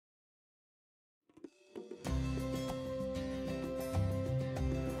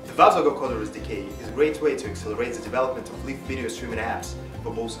Wowza GoCoder SDK is a great way to accelerate the development of live video streaming apps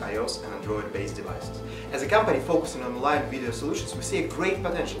for both iOS and Android-based devices. As a company focusing on live video solutions, we see a great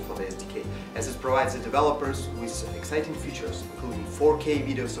potential for the SDK, as it provides the developers with exciting features, including 4K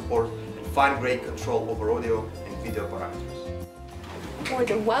video support and fine-grained control over audio and video parameters. For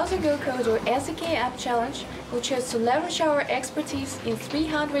the Wowza GoCoder SDK App Challenge, we chose to leverage our expertise in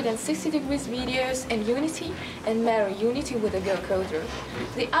 360-degree videos and Unity and marry Unity with the GoCoder.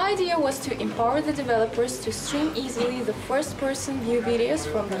 The idea was to empower the developers to stream easily the first-person view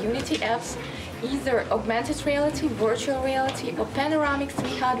videos from the Unity apps, either augmented reality, virtual reality, or panoramic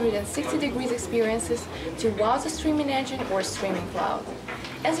 360-degree experiences to Wowza Streaming Engine or Streaming Cloud.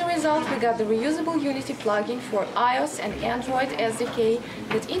 As a result, we got the reusable Unity plugin for iOS and Android SDK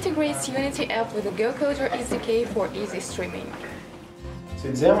that integrates Unity app with the GoCoder SDK for easy streaming.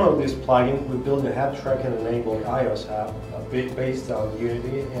 To demo this plugin, we built a head tracking-enabled iOS app based on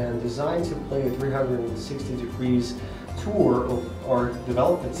Unity and designed to play a 360 degrees tour of our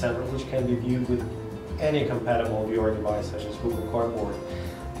development center, which can be viewed with any compatible VR device such as Google Cardboard.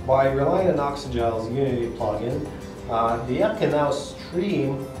 By relying on Oxagile's Unity plugin, the app can now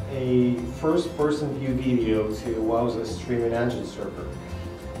stream a first-person view video to Wowza's Streaming Engine server.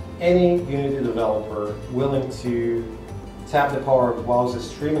 Any Unity developer willing to tap the power of Wowza's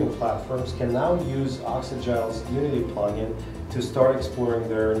streaming platforms can now use Oxagile's Unity plugin to start exploring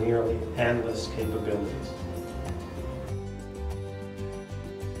their nearly endless capabilities.